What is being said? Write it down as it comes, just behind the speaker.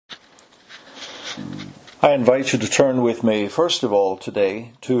I invite you to turn with me, first of all,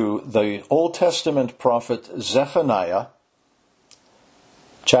 today to the Old Testament prophet Zephaniah,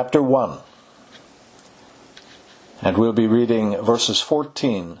 chapter 1. And we'll be reading verses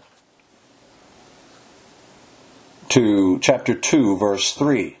 14 to chapter 2, verse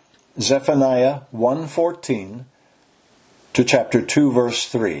 3. Zephaniah 1:14 to chapter 2, verse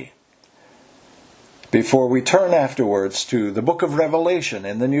 3. Before we turn afterwards to the book of Revelation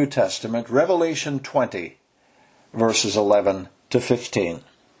in the New Testament, Revelation 20, verses 11 to 15.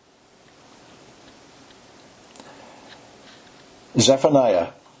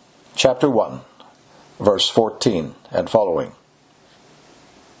 Zephaniah chapter 1, verse 14 and following.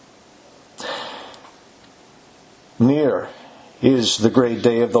 Near is the great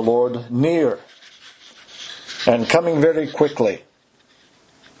day of the Lord, near, and coming very quickly.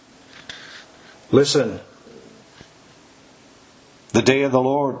 Listen, the day of the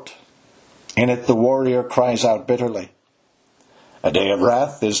Lord, in it the warrior cries out bitterly. A day of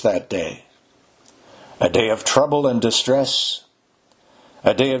wrath is that day, a day of trouble and distress,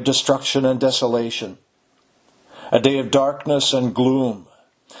 a day of destruction and desolation, a day of darkness and gloom,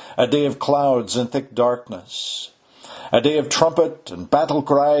 a day of clouds and thick darkness, a day of trumpet and battle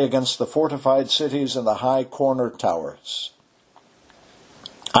cry against the fortified cities and the high corner towers.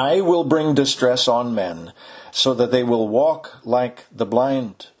 I will bring distress on men, so that they will walk like the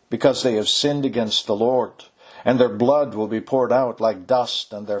blind, because they have sinned against the Lord, and their blood will be poured out like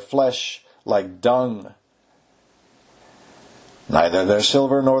dust, and their flesh like dung. Neither their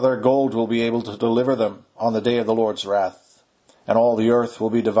silver nor their gold will be able to deliver them on the day of the Lord's wrath, and all the earth will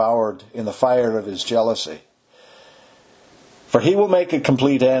be devoured in the fire of his jealousy. For he will make a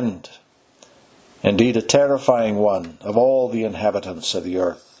complete end, indeed a terrifying one, of all the inhabitants of the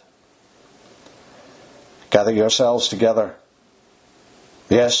earth. Gather yourselves together.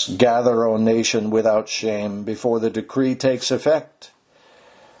 Yes, gather, O nation, without shame, before the decree takes effect.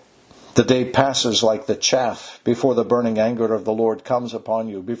 The day passes like the chaff before the burning anger of the Lord comes upon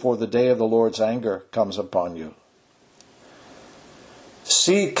you, before the day of the Lord's anger comes upon you.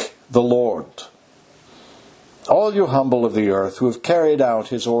 Seek the Lord, all you humble of the earth who have carried out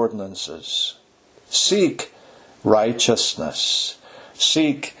his ordinances. Seek righteousness.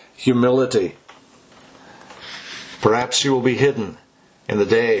 Seek humility. Perhaps you will be hidden in the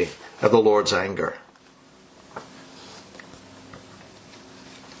day of the Lord's anger.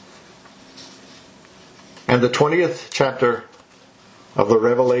 And the 20th chapter of the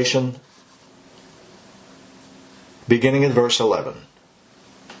Revelation, beginning in verse 11.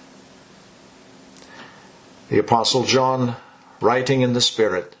 The Apostle John, writing in the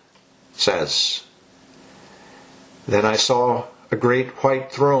Spirit, says, Then I saw a great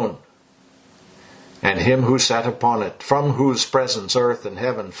white throne, and him who sat upon it, from whose presence earth and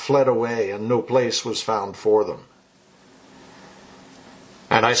heaven fled away, and no place was found for them.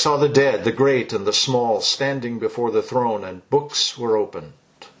 And I saw the dead, the great and the small, standing before the throne, and books were opened.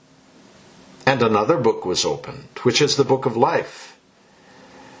 And another book was opened, which is the book of life.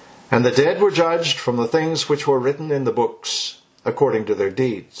 And the dead were judged from the things which were written in the books, according to their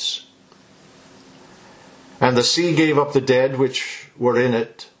deeds. And the sea gave up the dead which were in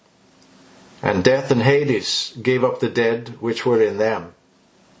it, and death and Hades gave up the dead which were in them.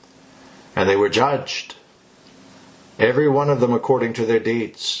 And they were judged, every one of them according to their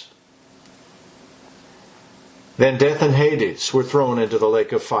deeds. Then death and Hades were thrown into the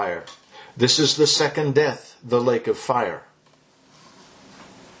lake of fire. This is the second death, the lake of fire.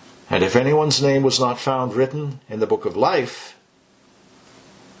 And if anyone's name was not found written in the book of life,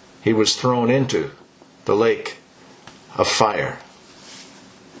 he was thrown into the lake of fire.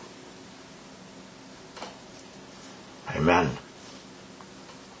 Amen.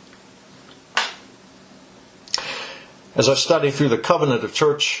 As our study through the covenant of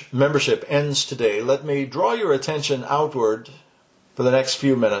church membership ends today, let me draw your attention outward for the next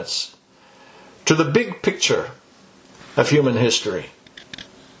few minutes to the big picture of human history.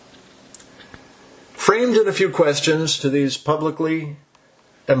 Framed in a few questions to these publicly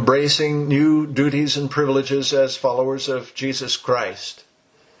embracing new duties and privileges as followers of Jesus Christ,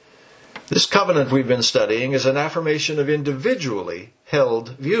 this covenant we've been studying is an affirmation of individually held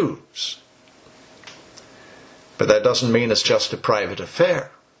views. But that doesn't mean it's just a private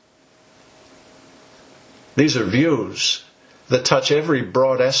affair. These are views that touch every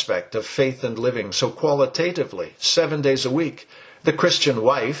broad aspect of faith and living so qualitatively. 7 days a week, the Christian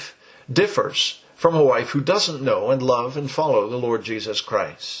wife differs from a wife who doesn't know and love and follow the Lord Jesus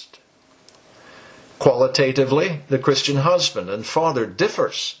Christ. Qualitatively, the Christian husband and father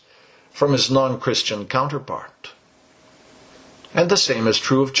differs from his non-Christian counterpart. And the same is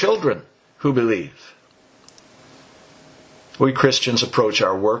true of children who believe. We Christians approach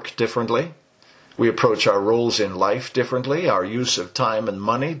our work differently. We approach our roles in life differently, our use of time and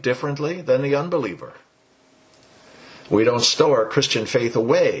money differently than the unbeliever. We don't stow our Christian faith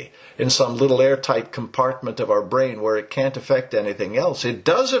away in some little airtight compartment of our brain where it can't affect anything else. It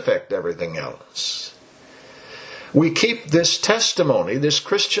does affect everything else. We keep this testimony, this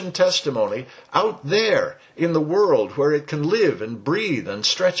Christian testimony, out there in the world where it can live and breathe and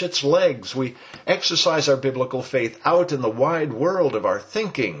stretch its legs. We exercise our biblical faith out in the wide world of our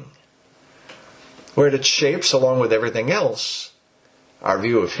thinking, where it shapes, along with everything else, our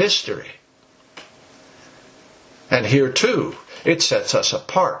view of history. And here, too, it sets us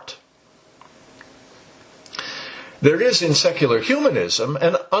apart. There is in secular humanism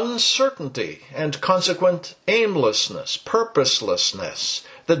an uncertainty and consequent aimlessness, purposelessness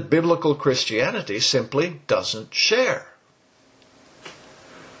that biblical Christianity simply doesn't share.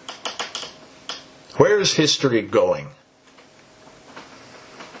 Where is history going?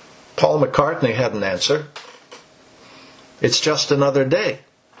 Paul McCartney had an answer. It's just another day.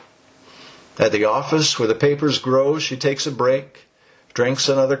 At the office where the papers grow, she takes a break, drinks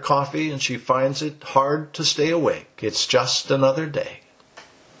another coffee, and she finds it hard to stay awake. It's just another day.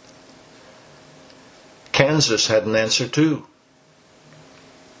 Kansas had an answer too.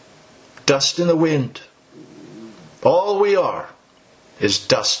 Dust in the wind. All we are is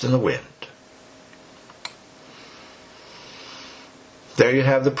dust in the wind. There you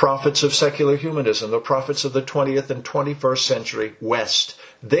have the prophets of secular humanism, the prophets of the 20th and 21st century West.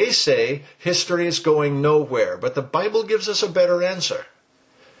 They say history is going nowhere, but the Bible gives us a better answer,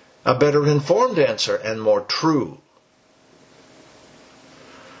 a better informed answer, and more true.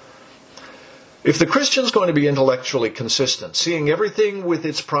 If the Christian's going to be intellectually consistent, seeing everything with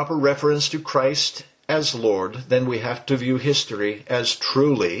its proper reference to Christ as Lord, then we have to view history as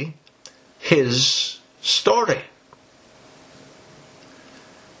truly His story.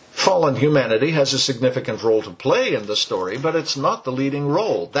 Fallen humanity has a significant role to play in the story, but it's not the leading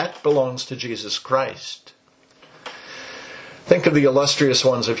role. That belongs to Jesus Christ. Think of the illustrious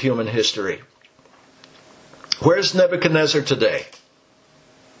ones of human history. Where's Nebuchadnezzar today?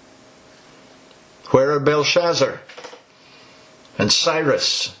 Where are Belshazzar and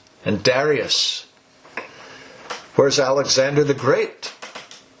Cyrus and Darius? Where's Alexander the Great?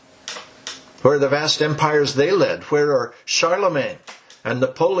 Where are the vast empires they led? Where are Charlemagne and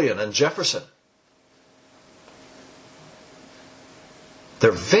Napoleon and Jefferson?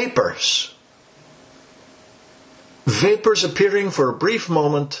 They're vapors. Vapors appearing for a brief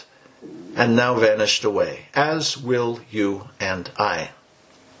moment and now vanished away, as will you and I.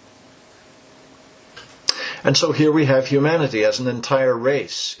 And so here we have humanity as an entire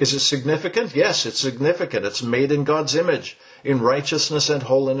race. Is it significant? Yes, it's significant. It's made in God's image, in righteousness and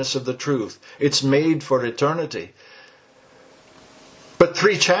holiness of the truth. It's made for eternity. But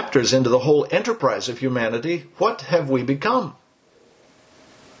 3 chapters into the whole enterprise of humanity, what have we become?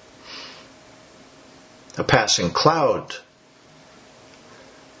 A passing cloud,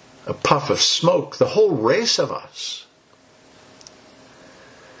 a puff of smoke, the whole race of us.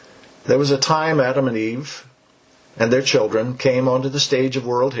 There was a time Adam and Eve and their children came onto the stage of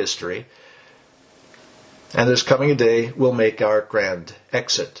world history, and there's coming a day we'll make our grand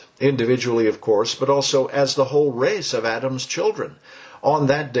exit. Individually, of course, but also as the whole race of Adam's children. On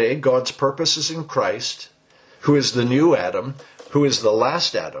that day, God's purposes in Christ, who is the new Adam, who is the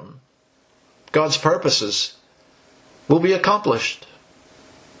last Adam, God's purposes will be accomplished.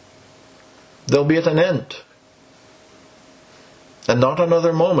 They'll be at an end. And not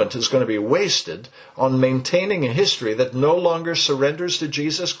another moment is going to be wasted on maintaining a history that no longer surrenders to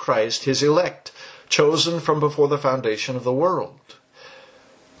Jesus Christ, His elect, chosen from before the foundation of the world.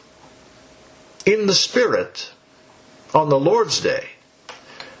 In the Spirit, on the Lord's Day,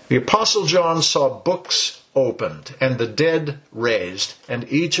 the Apostle John saw books opened and the dead raised, and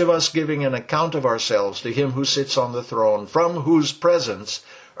each of us giving an account of ourselves to Him who sits on the throne, from whose presence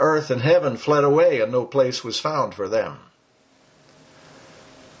earth and heaven fled away, and no place was found for them.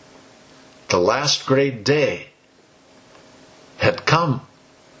 The last great day had come.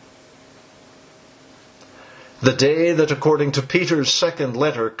 The day that, according to Peter's second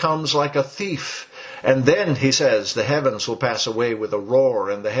letter, comes like a thief. And then, he says, the heavens will pass away with a roar,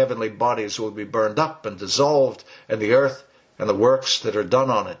 and the heavenly bodies will be burned up and dissolved, and the earth and the works that are done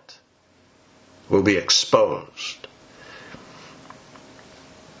on it will be exposed.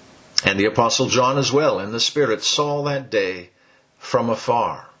 And the Apostle John as well, in the Spirit, saw that day from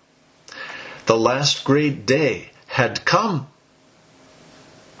afar. The last great day had come.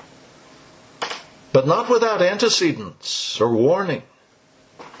 But not without antecedents or warning.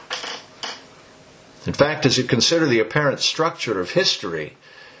 In fact, as you consider the apparent structure of history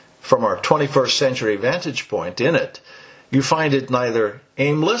from our 21st century vantage point in it, you find it neither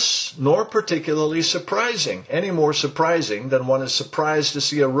aimless nor particularly surprising, any more surprising than one is surprised to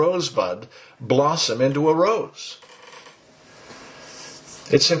see a rosebud blossom into a rose.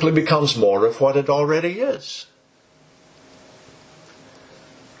 It simply becomes more of what it already is.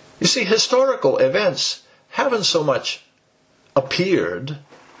 You see, historical events haven't so much appeared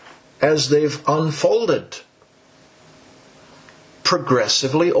as they've unfolded,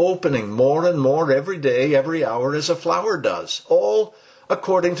 progressively opening more and more every day, every hour, as a flower does, all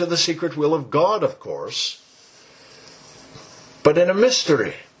according to the secret will of God, of course, but in a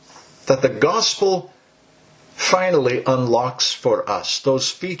mystery that the gospel finally unlocks for us, those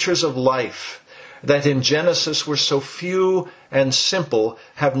features of life that in Genesis were so few and simple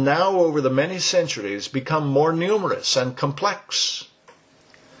have now over the many centuries become more numerous and complex.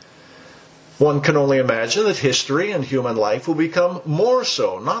 One can only imagine that history and human life will become more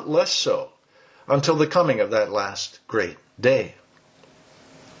so, not less so, until the coming of that last great day.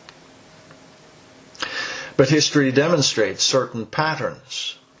 But history demonstrates certain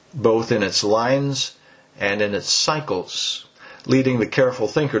patterns, both in its lines and in its cycles, leading the careful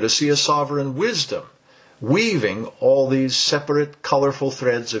thinker to see a sovereign wisdom weaving all these separate, colorful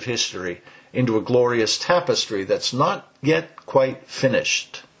threads of history into a glorious tapestry that's not yet quite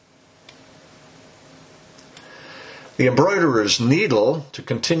finished. The embroiderer's needle, to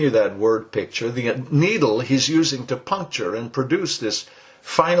continue that word picture, the needle he's using to puncture and produce this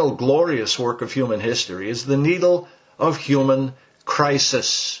final glorious work of human history is the needle of human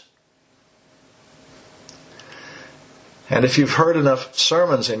crisis. And if you've heard enough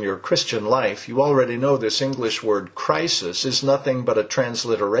sermons in your Christian life, you already know this English word crisis is nothing but a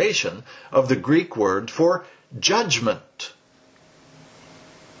transliteration of the Greek word for judgment.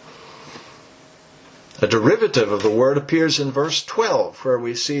 A derivative of the word appears in verse 12, where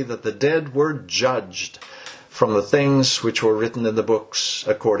we see that the dead were judged from the things which were written in the books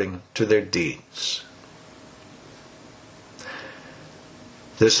according to their deeds.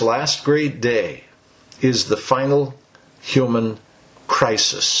 This last great day is the final human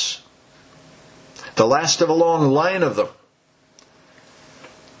crisis, the last of a long line of them,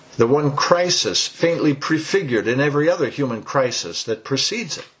 the one crisis faintly prefigured in every other human crisis that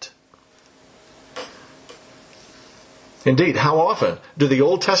precedes it. Indeed, how often do the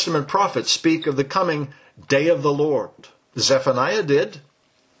Old Testament prophets speak of the coming day of the Lord? Zephaniah did,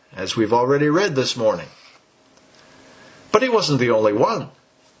 as we've already read this morning. But he wasn't the only one.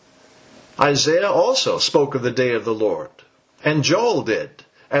 Isaiah also spoke of the day of the Lord, and Joel did,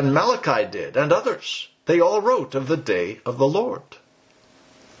 and Malachi did, and others. They all wrote of the day of the Lord.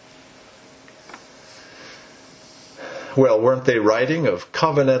 Well, weren't they writing of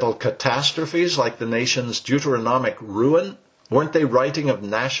covenantal catastrophes like the nation's Deuteronomic ruin? Weren't they writing of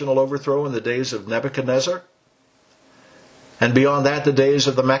national overthrow in the days of Nebuchadnezzar? And beyond that, the days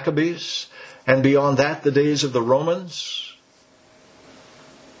of the Maccabees? And beyond that, the days of the Romans?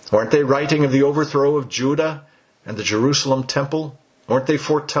 Weren't they writing of the overthrow of Judah and the Jerusalem temple? Weren't they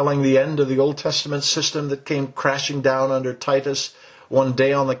foretelling the end of the Old Testament system that came crashing down under Titus one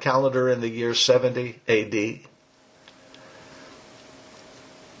day on the calendar in the year 70 A.D.?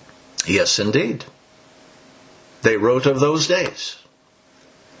 Yes, indeed. They wrote of those days.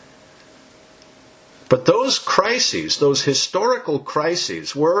 But those crises, those historical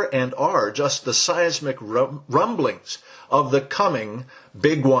crises, were and are just the seismic rumblings of the coming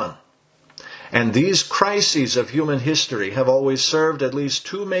big one. And these crises of human history have always served at least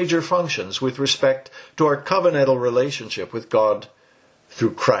two major functions with respect to our covenantal relationship with God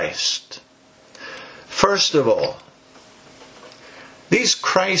through Christ. First of all, these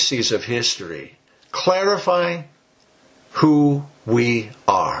crises of history clarify who we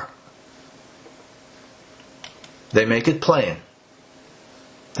are. They make it plain.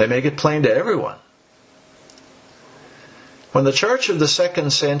 They make it plain to everyone. When the church of the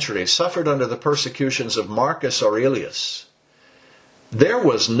 2nd century suffered under the persecutions of Marcus Aurelius, there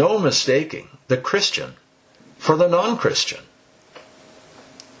was no mistaking the Christian for the non-Christian.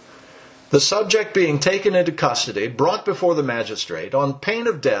 The subject being taken into custody, brought before the magistrate, on pain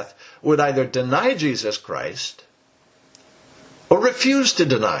of death, would either deny Jesus Christ or refuse to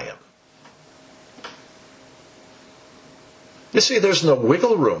deny him. You see, there's no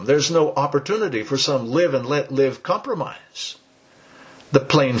wiggle room. There's no opportunity for some live and let live compromise. The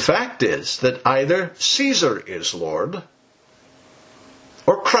plain fact is that either Caesar is Lord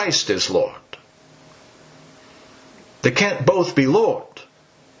or Christ is Lord. They can't both be Lord.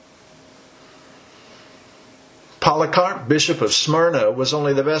 Polycarp, Bishop of Smyrna, was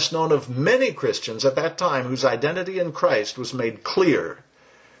only the best known of many Christians at that time whose identity in Christ was made clear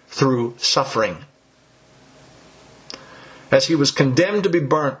through suffering. As he was condemned to be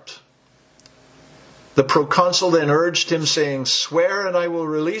burnt, the proconsul then urged him, saying, "Swear, and I will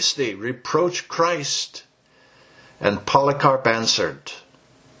release thee. Reproach Christ." And Polycarp answered,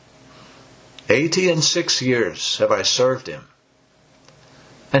 86 years have I served him,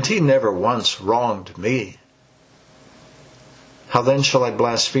 and he never once wronged me. How then shall I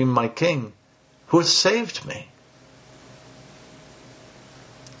blaspheme my king, who hath saved me?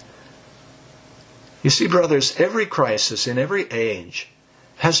 You see, brothers, every crisis in every age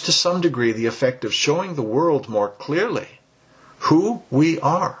has to some degree the effect of showing the world more clearly who we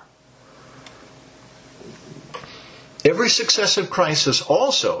are. Every successive crisis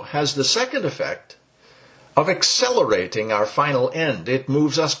also has the second effect of accelerating our final end. It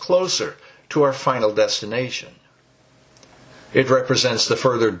moves us closer to our final destination. It represents the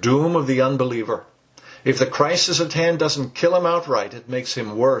further doom of the unbeliever. If the crisis at hand doesn't kill him outright, it makes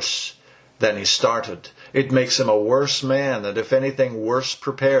him worse than he started. It makes him a worse man, and if anything, worse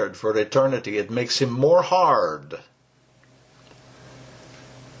prepared for eternity. It makes him more hard,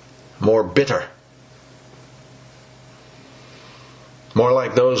 more bitter, more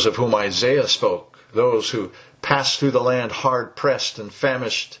like those of whom Isaiah spoke, those who pass through the land hard-pressed and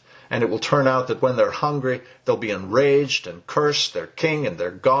famished, and it will turn out that when they're hungry, they'll be enraged and curse their king and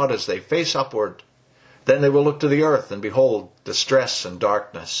their God as they face upward. Then they will look to the earth and behold distress and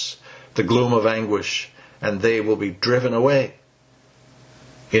darkness, the gloom of anguish, and they will be driven away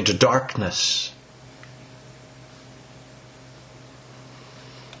into darkness.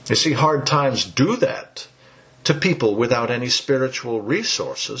 You see, hard times do that to people without any spiritual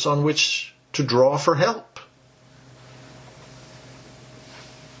resources on which to draw for help.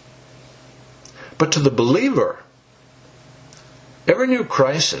 But to the believer, every new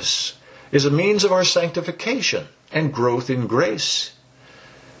crisis is a means of our sanctification and growth in grace.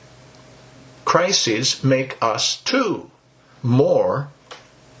 Crises make us, too, more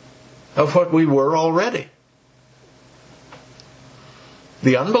of what we were already.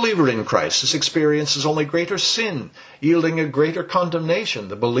 The unbeliever in crisis experiences only greater sin, yielding a greater condemnation.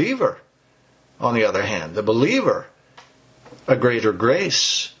 The believer, on the other hand, a greater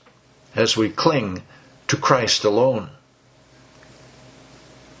grace as we cling to Christ alone.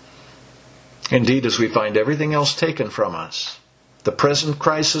 Indeed, as we find everything else taken from us, the present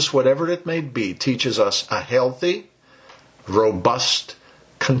crisis, whatever it may be, teaches us a healthy, robust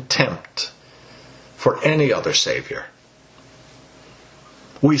contempt for any other Savior.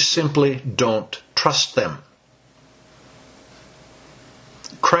 We simply don't trust them.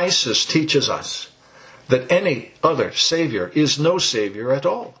 Crisis teaches us that any other Savior is no Savior at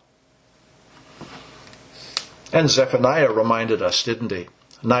all. And Zephaniah reminded us, didn't he?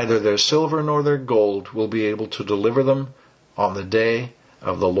 Neither their silver nor their gold will be able to deliver them on the day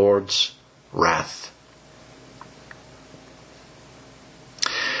of the Lord's wrath.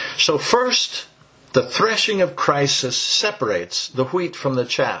 So first, the threshing of crisis separates the wheat from the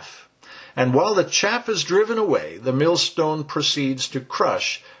chaff. And while the chaff is driven away, the millstone proceeds to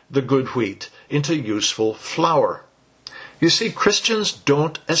crush the good wheat into useful flour. You see, Christians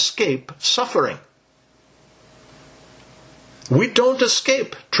don't escape suffering. We don't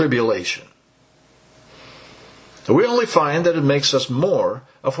escape tribulation. We only find that it makes us more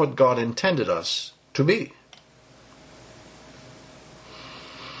of what God intended us to be.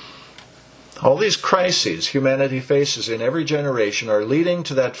 All these crises humanity faces in every generation are leading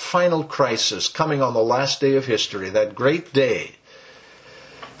to that final crisis coming on the last day of history, that great day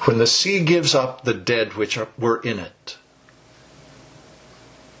when the sea gives up the dead which were in it.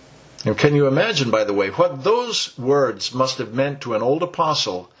 And can you imagine, by the way, what those words must have meant to an old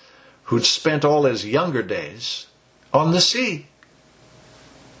apostle who'd spent all his younger days on the sea?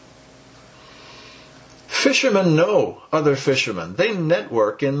 Fishermen know other fishermen. They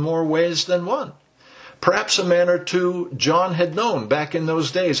network in more ways than one. Perhaps a man or two John had known back in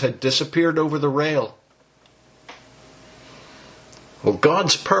those days had disappeared over the rail. Well,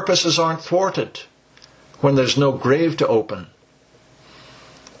 God's purposes aren't thwarted when there's no grave to open,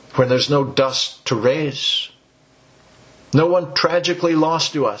 when there's no dust to raise. No one tragically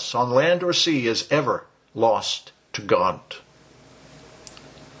lost to us on land or sea is ever lost to God.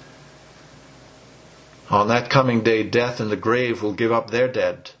 On that coming day, death and the grave will give up their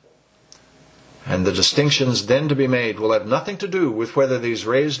dead. And the distinctions then to be made will have nothing to do with whether these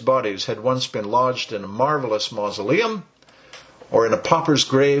raised bodies had once been lodged in a marvelous mausoleum, or in a pauper's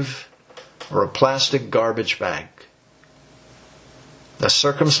grave, or a plastic garbage bag. The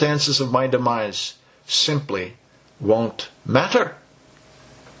circumstances of my demise simply won't matter,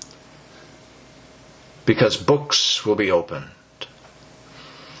 because books will be opened.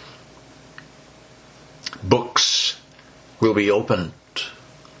 Books will be opened.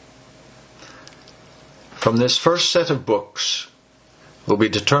 From this first set of books will be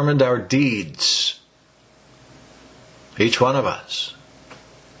determined our deeds, each one of us.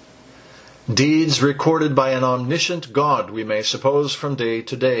 Deeds recorded by an omniscient God, we may suppose, from day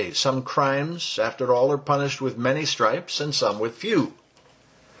to day. Some crimes, after all, are punished with many stripes, and some with few.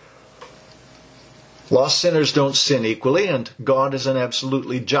 Lost sinners don't sin equally, and God is an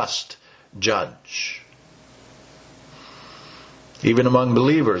absolutely just judge. Even among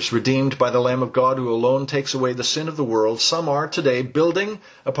believers, redeemed by the Lamb of God, who alone takes away the sin of the world, some are today building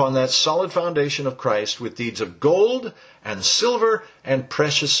upon that solid foundation of Christ with deeds of gold and silver and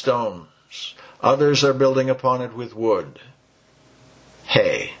precious stones. Others are building upon it with wood,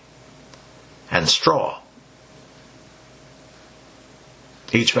 hay, and straw.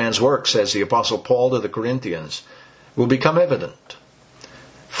 Each man's work, says the Apostle Paul to the Corinthians, will become evident,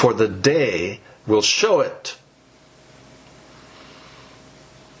 for the day will show it,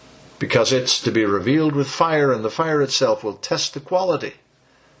 because it's to be revealed with fire, and the fire itself will test the quality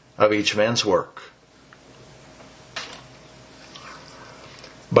of each man's work.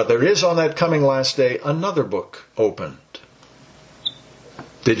 But there is on that coming last day another book opened.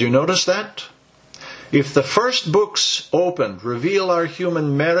 Did you notice that? If the first books opened reveal our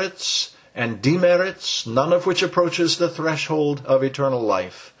human merits and demerits, none of which approaches the threshold of eternal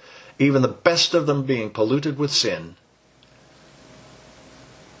life, even the best of them being polluted with sin,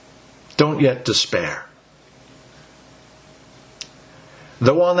 don't yet despair.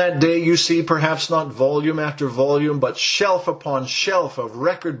 Though on that day you see perhaps not volume after volume, but shelf upon shelf of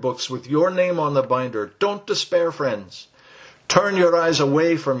record books with your name on the binder, don't despair, friends. Turn your eyes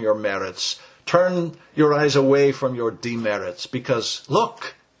away from your merits. Turn your eyes away from your demerits, because,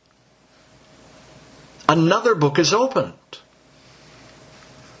 look, another book is opened.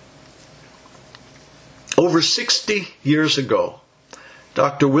 Over 60 years ago,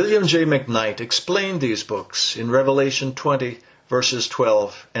 Dr. William J. McKnight explained these books in Revelation 20, verses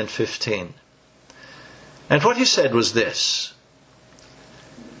 12 and 15. And what he said was this: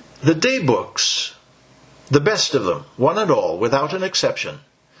 the day books, the best of them, one and all, without an exception,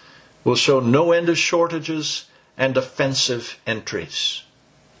 will show no end of shortages and offensive entries.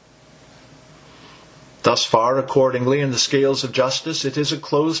 Thus far, accordingly, in the scales of justice, it is a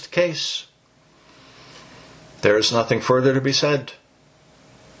closed case. There is nothing further to be said.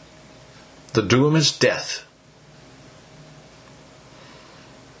 The doom is death.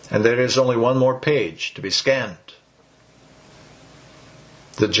 And there is only one more page to be scanned.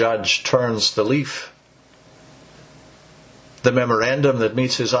 The judge turns the leaf. The memorandum that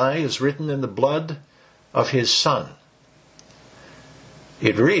meets his eye is written in the blood of his Son.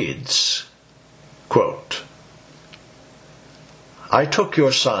 It reads, quote, "I took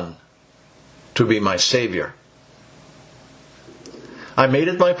your Son to be my Savior. I made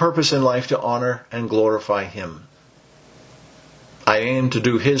it my purpose in life to honor and glorify Him. I aim to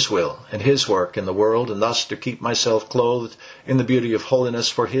do His will and His work in the world, and thus to keep myself clothed in the beauty of holiness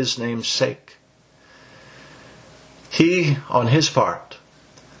for His name's sake. He, on His part,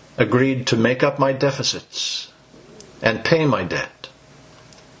 agreed to make up my deficits and pay my debt.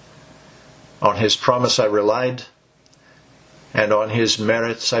 On His promise I relied, and on His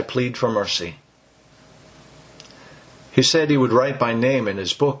merits I plead for mercy. He said He would write my name in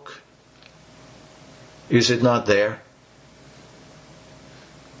His book. Is it not there?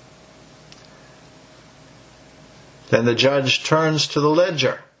 Then the judge turns to the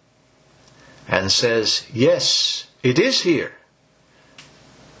ledger and says, yes, it is here.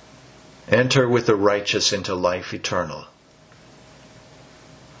 Enter with the righteous into life eternal.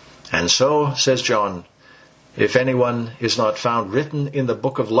 And so, says John, if anyone is not found written in the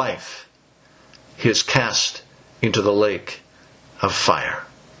book of life, he is cast into the lake of fire."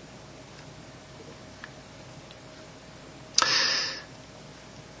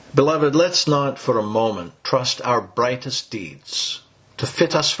 Beloved, let's not for a moment trust our brightest deeds to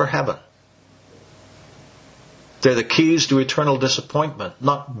fit us for heaven. They're the keys to eternal disappointment.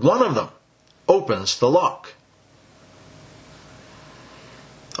 Not one of them opens the lock.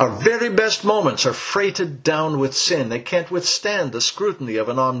 Our very best moments are freighted down with sin. They can't withstand the scrutiny of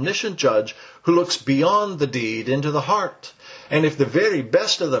an omniscient judge who looks beyond the deed into the heart. And if the very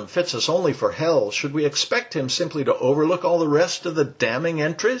best of them fits us only for hell, should we expect Him simply to overlook all the rest of the damning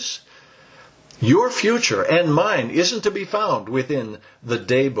entries? Your future and mine isn't to be found within the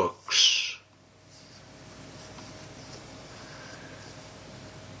day books.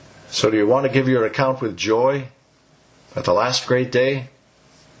 So do you want to give your account with joy at the last great day,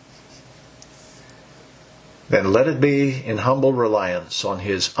 then let it be in humble reliance on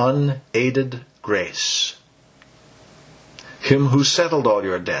His unaided grace, Him who settled all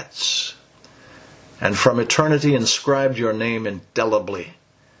your debts, and from eternity inscribed your name indelibly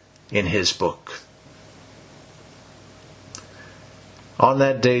in His book. On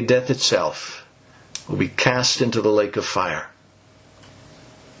that day, death itself will be cast into the lake of fire.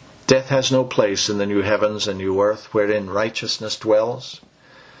 Death has no place in the new heavens and new earth wherein righteousness dwells.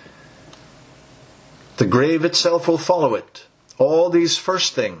 The grave itself will follow it. All these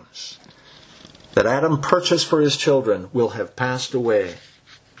first things that Adam purchased for his children will have passed away.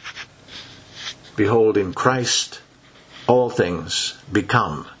 Behold, in Christ all things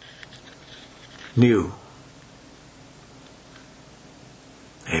become new.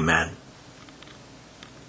 Amen.